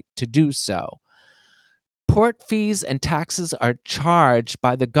the right to do so. Port fees and taxes are charged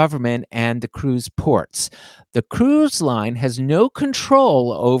by the government and the cruise ports. The cruise line has no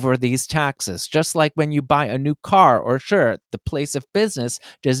control over these taxes, just like when you buy a new car or shirt. The place of business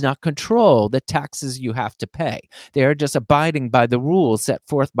does not control the taxes you have to pay. They are just abiding by the rules set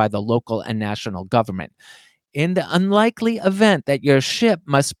forth by the local and national government. In the unlikely event that your ship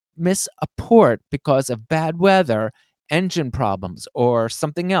must miss a port because of bad weather, engine problems, or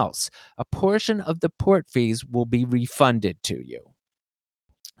something else, a portion of the port fees will be refunded to you.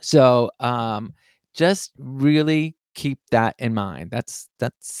 So, just really keep that in mind. That's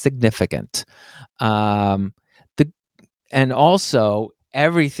significant. Um, the and also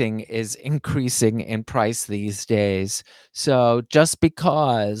everything is increasing in price these days. So just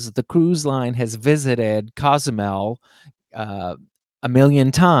because the cruise line has visited Cozumel uh, a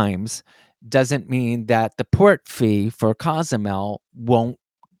million times doesn't mean that the port fee for Cozumel won't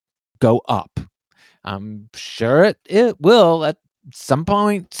go up. I'm sure it will at some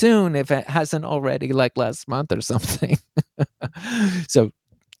point soon if it hasn't already, like last month or something. So,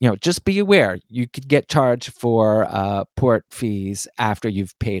 just be aware you could get charged for port fees after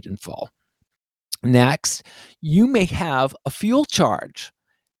you've paid in full. Next, you may have a fuel charge.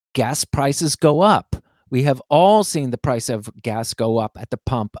 Gas prices go up. We have all seen the price of gas go up at the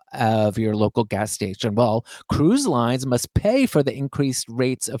pump of your local gas station. Well, cruise lines must pay for the increased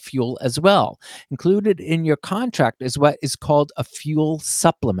rates of fuel as well. Included in your contract is what is called a fuel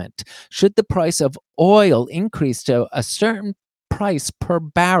supplement. Should the price of oil increase to a certain price per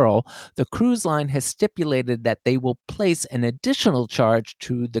barrel, the cruise line has stipulated that they will place an additional charge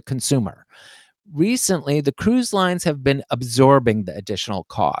to the consumer. Recently, the cruise lines have been absorbing the additional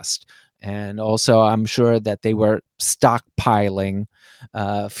cost. And also, I'm sure that they were stockpiling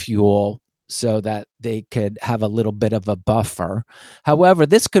fuel so that they could have a little bit of a buffer. However,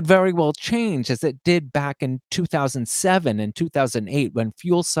 this could very well change as it did back in 2007 and 2008 when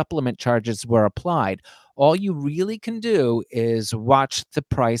fuel supplement charges were applied. All you really can do is watch the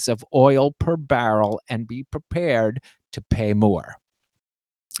price of oil per barrel and be prepared to pay more.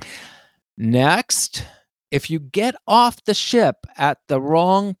 Next, if you get off the ship at the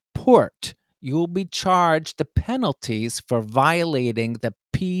wrong port, you will be charged the penalties for violating the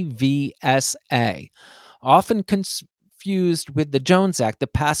PVSA, often confused with the Jones Act. The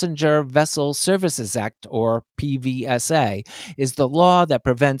Passenger Vessel Services Act, or PVSA, is the law that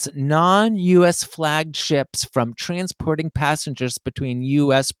prevents non US flagged ships from transporting passengers between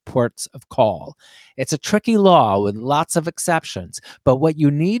US ports of call. It's a tricky law with lots of exceptions, but what you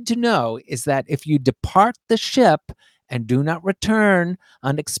need to know is that if you depart the ship and do not return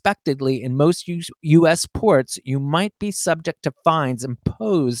unexpectedly in most U.S. ports, you might be subject to fines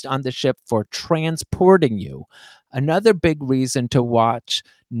imposed on the ship for transporting you. Another big reason to watch,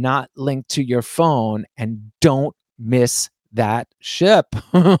 not linked to your phone, and don't miss that ship.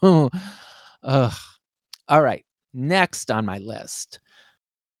 Ugh. All right, next on my list.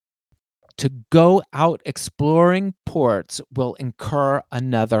 To go out exploring ports will incur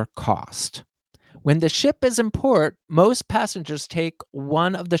another cost. When the ship is in port, most passengers take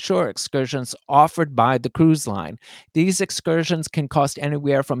one of the shore excursions offered by the cruise line. These excursions can cost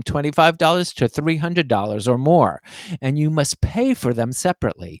anywhere from $25 to $300 or more, and you must pay for them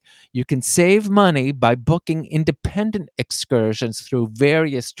separately. You can save money by booking independent excursions through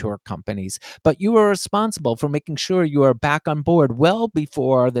various tour companies, but you are responsible for making sure you are back on board well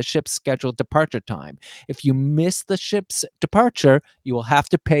before the ship's scheduled departure time. If you miss the ship's departure, you will have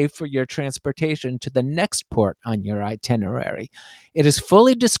to pay for your transportation to the next port on your itinerary. It is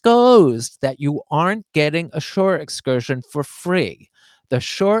fully disclosed that you aren't getting a shore excursion for free. The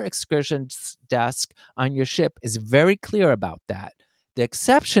shore excursions desk on your ship is very clear about that. The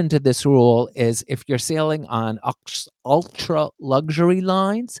exception to this rule is if you're sailing on ultra luxury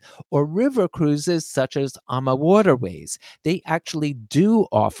lines or river cruises such as AMA Waterways. They actually do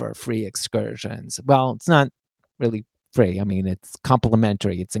offer free excursions. Well, it's not really free. I mean, it's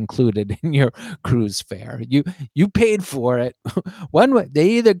complimentary. It's included in your cruise fare. You paid for it. One way they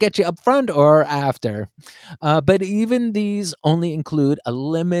either get you up front or after. But even these only include a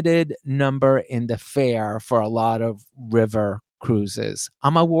limited number in the fare for a lot of river cruises.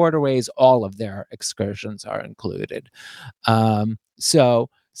 AMA Waterways, all of their excursions are included. So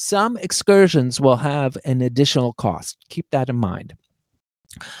some excursions will have an additional cost. Keep that in mind.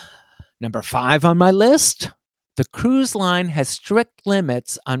 Number 5 on my list, the cruise line has strict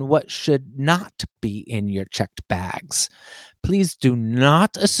limits on what should not be in your checked bags. Please do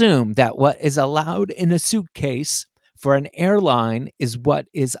not assume that what is allowed in a suitcase for an airline is what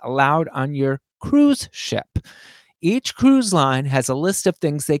is allowed on your cruise ship. Each cruise line has a list of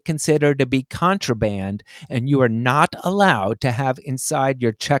things they consider to be contraband, and you are not allowed to have inside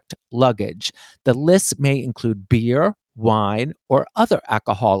your checked luggage. The list may include beer, wine, or other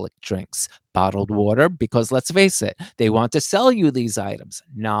alcoholic drinks, bottled water, because let's face it, they want to sell you these items,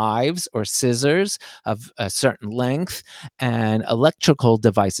 knives or scissors of a certain length, and electrical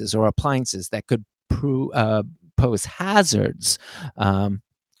devices or appliances that could pose hazards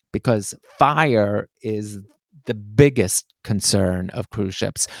because fire is the biggest concern of cruise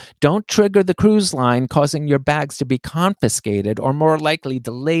ships. Don't trigger the cruise line, causing your bags to be confiscated or more likely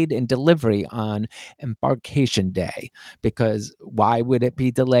delayed in delivery on embarkation day. Because why would it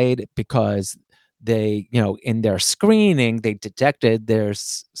be delayed? Because they, in their screening, they detected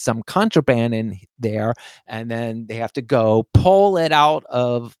there's some contraband in there, and then they have to go pull it out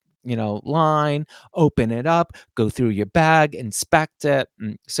of line, open it up, go through your bag, inspect it.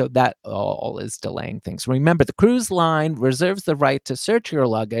 So that all is delaying things. Remember, the cruise line reserves the right to search your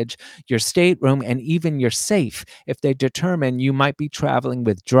luggage, your stateroom, and even your safe if they determine you might be traveling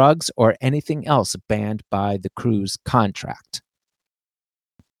with drugs or anything else banned by the cruise contract.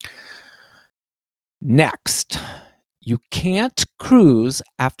 Next, you can't cruise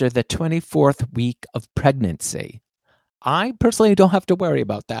after the 24th week of pregnancy. I personally don't have to worry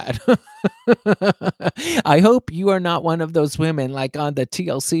about that. I hope you are not one of those women like on the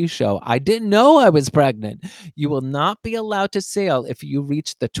TLC show. I didn't know I was pregnant. You will not be allowed to sail if you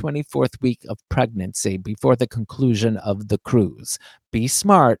reach the 24th week of pregnancy before the conclusion of the cruise. Be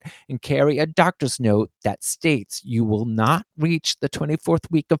smart and carry a doctor's note that states you will not reach the 24th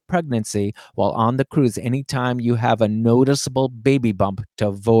week of pregnancy while on the cruise anytime you have a noticeable baby bump to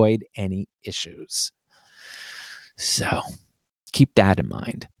avoid any issues. So keep that in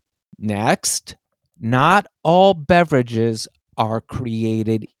mind. Next, not all beverages are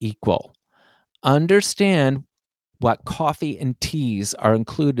created equal. Understand what coffee and teas are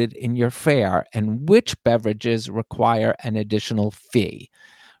included in your fare and which beverages require an additional fee.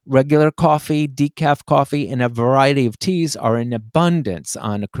 Regular coffee, decaf coffee, and a variety of teas are in abundance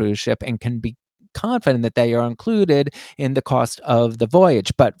on a cruise ship and can be confident that they are included in the cost of the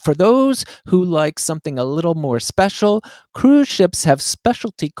voyage. But for those who like something a little more special, cruise ships have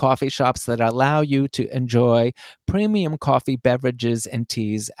specialty coffee shops that allow you to enjoy premium coffee beverages and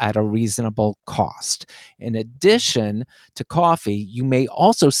teas at a reasonable cost. In addition to coffee, you may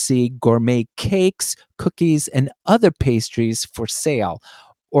also see gourmet cakes, cookies, and other pastries for sale,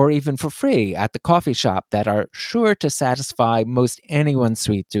 or even for free at the coffee shop, that are sure to satisfy most anyone's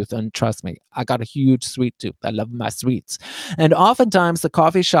sweet tooth. And trust me, I got a huge sweet tooth. I love my sweets. And oftentimes the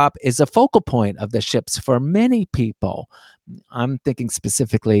coffee shop is a focal point of the ships for many people. I'm thinking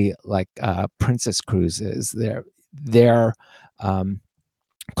specifically like Princess Cruises. Their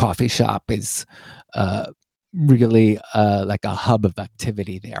coffee shop is really like a hub of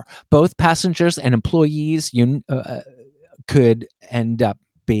activity there. Both passengers and employees could end up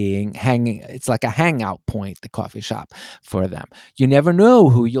being hanging. It's like a hangout point, the coffee shop, for them. You never know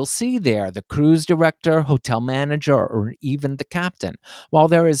who you'll see there: the cruise director, hotel manager, or even the captain. While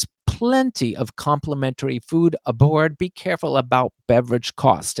there is plenty of complimentary food aboard, be careful about beverage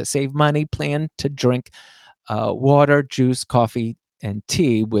costs. To save money, plan to drink water, juice, coffee, and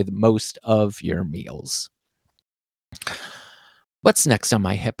tea with most of your meals. What's next on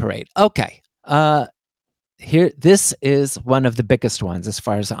my hit parade? Okay. Here, this is one of the biggest ones as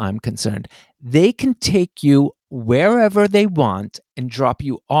far as I'm concerned. They can take you wherever they want and drop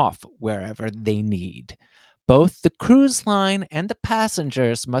you off wherever they need. Both the cruise line and the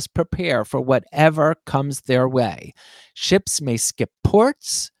passengers must prepare for whatever comes their way. Ships may skip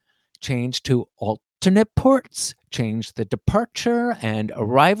ports, change to alternate ports, change the departure and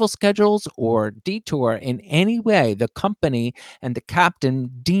arrival schedules, or detour in any way the company and the captain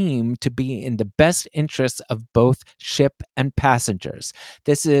deem to be in the best interests of both ship and passengers.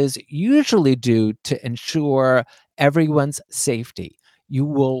 This is usually due to ensure everyone's safety. You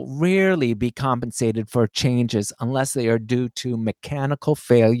will rarely be compensated for changes unless they are due to mechanical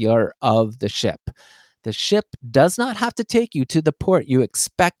failure of the ship. The ship does not have to take you to the port you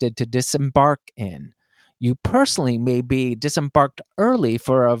expected to disembark in. You personally may be disembarked early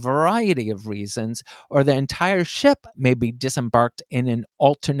for a variety of reasons, or the entire ship may be disembarked in an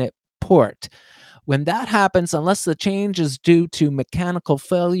alternate port. When that happens, unless the change is due to mechanical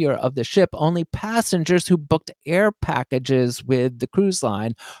failure of the ship, only passengers who booked air packages with the cruise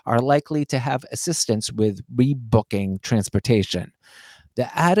line are likely to have assistance with rebooking transportation.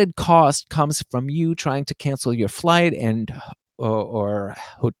 The added cost comes from you trying to cancel your flight and or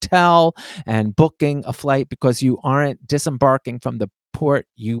hotel and booking a flight because you aren't disembarking from the port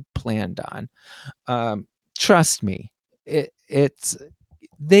you planned on. Trust me, it's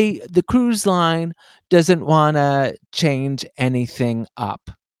the cruise line doesn't want to change anything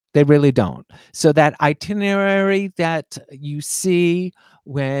up. They really don't. So that itinerary that you see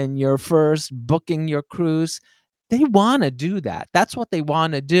when you're first booking your cruise, they want to do that. That's what they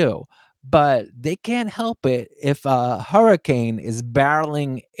want to do. But they can't help it if a hurricane is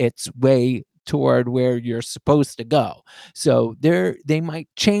barreling its way toward where you're supposed to go. So they might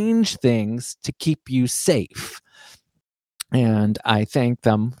change things to keep you safe. And I thank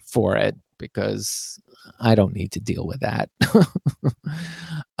them for it because I don't need to deal with that.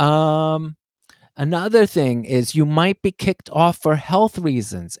 um Another thing is you might be kicked off for health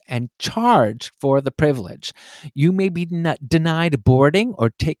reasons and charged for the privilege. You may be denied boarding or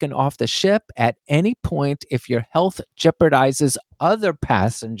taken off the ship at any point if your health jeopardizes other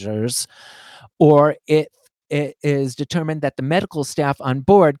passengers, or it is determined that the medical staff on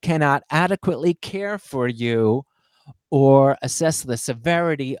board cannot adequately care for you or assess the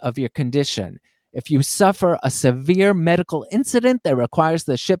severity of your condition. If you suffer a severe medical incident that requires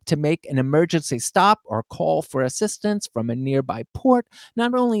the ship to make an emergency stop or call for assistance from a nearby port,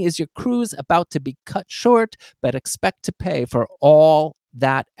 not only is your cruise about to be cut short, but expect to pay for all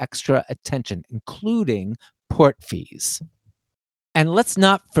that extra attention, including port fees. And let's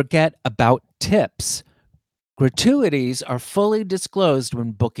not forget about tips. Gratuities are fully disclosed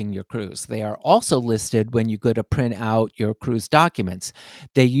when booking your cruise. They are also listed when you go to print out your cruise documents.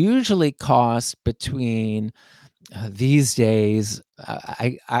 They usually cost between these days.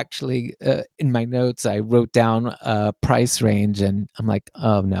 I actually, in my notes, I wrote down a price range, and I'm like,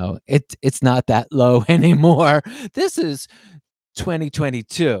 oh no, it's not that low anymore. This is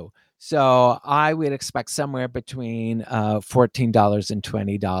 2022. So I would expect somewhere between $14 and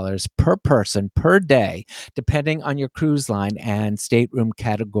 $20 per person per day, depending on your cruise line and stateroom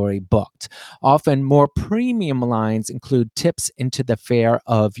category booked. Often more premium lines include tips into the fare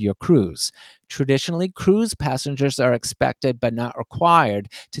of your cruise. Traditionally, cruise passengers are expected but not required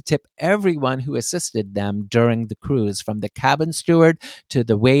to tip everyone who assisted them during the cruise, from the cabin steward to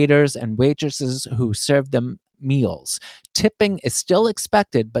the waiters and waitresses who served them meals. Tipping is still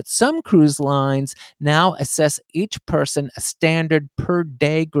expected, but some cruise lines now assess each person a standard per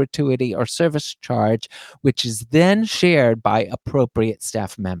day gratuity or service charge, which is then shared by appropriate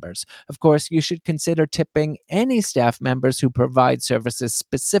staff members. Of course, you should consider tipping any staff members who provide services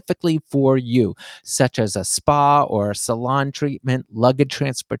specifically for you, such as a spa or salon treatment, luggage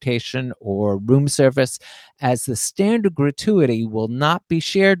transportation, or room service, as the standard gratuity will not be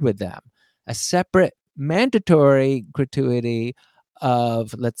shared with them. A separate mandatory gratuity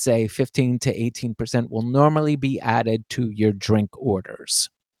of, let's say, 15 to 18% will normally be added to your drink orders.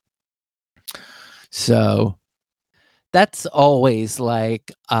 So that's always like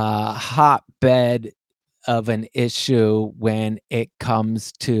a hotbed of an issue when it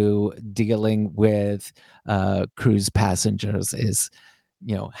comes to dealing with cruise passengers is,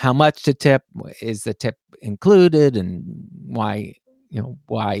 how much to tip, is the tip included, and why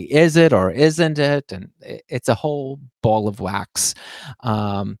is it or isn't it, and it's a whole ball of wax.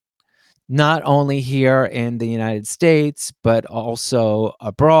 um, not only here in the United States, but also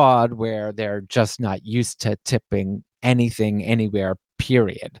abroad, where they're just not used to tipping anything anywhere,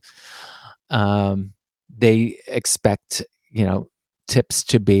 period. um, they expect, tips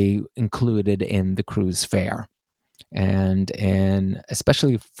to be included in the cruise fare, and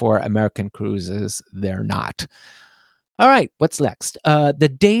especially for American cruises, they're not. All right, what's next?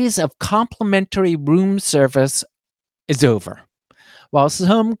 The days of complimentary room service is over. While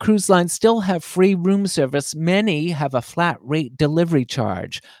some cruise lines still have free room service, many have a flat rate delivery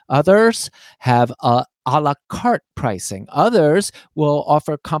charge. Others have a la carte pricing. Others will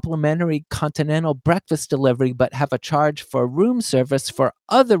offer complimentary continental breakfast delivery but have a charge for room service for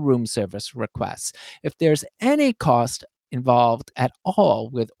other room service requests. If there's any cost involved at all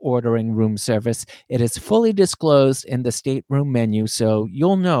with ordering room service, it is fully disclosed in the stateroom menu, so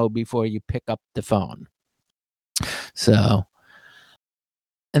you'll know before you pick up the phone. So,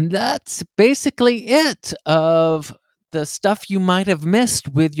 and that's basically it of the stuff you might have missed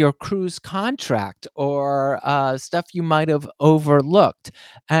with your cruise contract, or stuff you might have overlooked.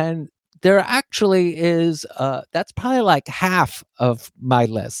 And there actually is, that's probably like half of my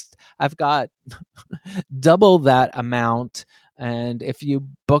list. I've got double that amount. And if you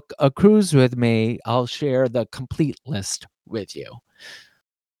book a cruise with me, I'll share the complete list with you.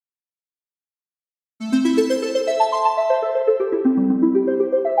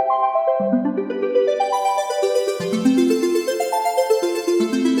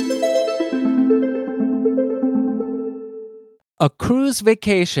 A cruise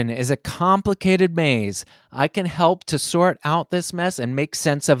vacation is a complicated maze. I can help to sort out this mess and make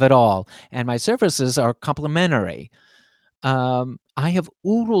sense of it all, and my services are complimentary. I have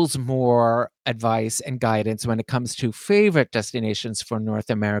oodles more advice and guidance when it comes to favorite destinations for North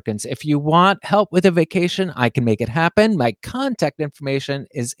Americans. If you want help with a vacation, I can make it happen. My contact information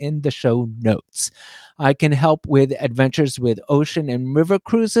is in the show notes. I can help with adventures with ocean and river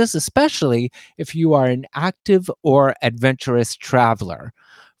cruises, especially if you are an active or adventurous traveler.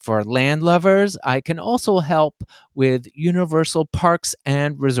 For land lovers, I can also help with universal parks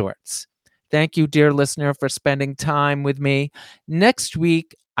and resorts. Thank you, dear listener, for spending time with me. Next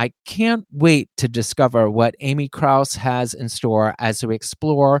week, I can't wait to discover what Amy Krause has in store as we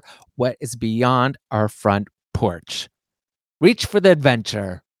explore what is beyond our front porch. Reach for the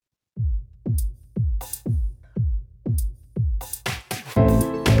adventure.